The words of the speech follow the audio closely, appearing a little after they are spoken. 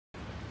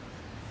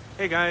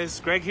Hey guys,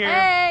 Greg here.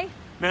 Hey!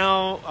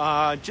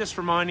 Now, just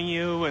reminding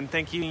you and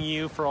thanking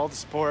you for all the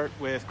support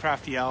with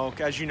Crafty Elk.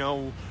 As you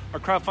know,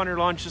 our crowdfunder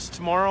launches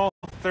tomorrow,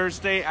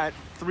 Thursday at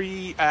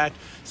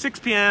 6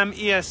 p.m.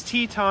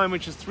 EST time,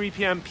 which is 3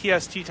 p.m.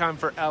 PST time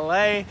for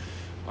LA.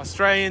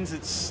 Australians,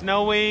 it's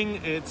snowing,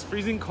 it's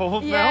freezing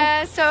cold now.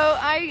 Yeah, so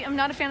I am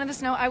not a fan of the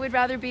snow. I would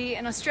rather be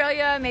in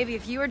Australia. Maybe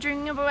if you are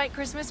dreaming of a white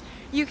Christmas,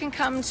 you can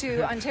come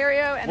to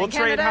Ontario and we'll in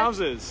Canada. trade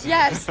houses.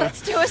 Yes,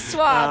 let's do a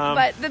swap.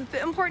 But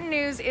the important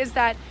news is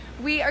that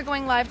we are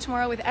going live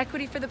tomorrow with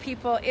Equity for the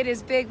People. It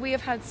is big. We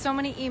have had so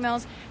many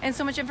emails and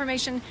so much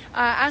information,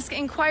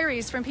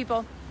 inquiries from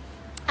people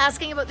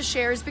asking about the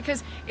shares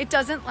because it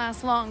doesn't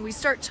last long. We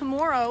start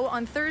tomorrow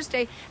on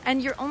Thursday,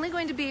 and you're only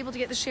going to be able to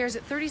get the shares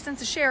at 30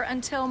 cents a share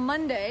until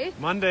Monday.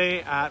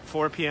 Monday at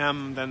 4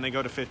 p.m. Then they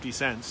go to 50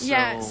 cents.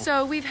 Yeah,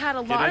 so we've had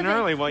a lot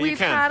of we've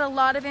had a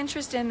lot of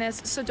interest in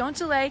this. So don't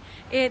delay.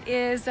 It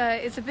is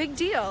it's a big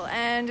deal,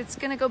 and it's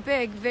going to go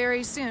big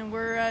very soon.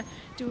 We're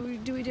do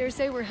we dare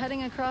say we're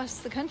heading across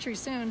the country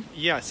soon?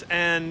 Yes,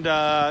 and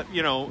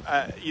you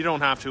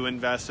don't have to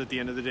invest at the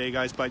end of the day,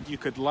 guys, but you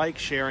could like,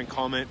 share, and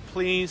comment,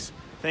 please.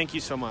 Thank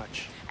you so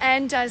much.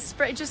 And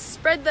just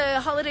spread the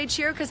holiday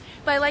cheer, because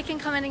by liking,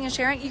 commenting, and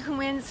sharing, you can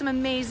win some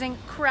amazing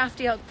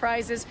Crafty Elk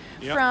prizes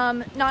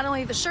from not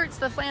only the shirts,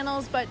 the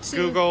flannels, but to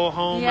Google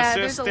Home Assistant,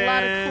 there's a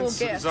lot of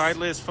cool gifts.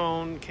 Zyliss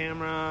phone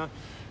camera,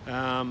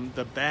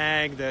 the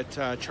bag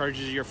that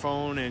charges your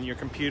phone and your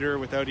computer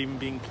without even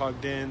being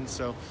plugged in.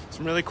 So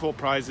some really cool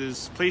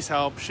prizes. Please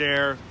help,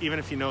 share, even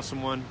if you know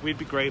someone. We'd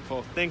be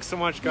grateful. Thanks so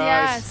much, guys.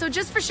 Yeah, so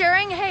just for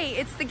sharing, hey,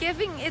 it's the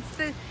giving, it's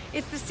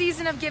the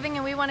season of giving,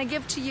 and we want to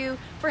give to you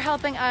for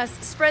helping us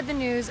spread the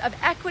news of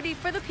Equity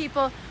for the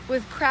People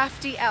with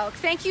Crafty Elk.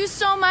 Thank you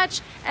so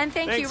much, and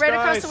thank you right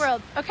across the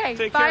world.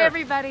 Okay, bye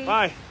everybody.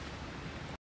 Bye.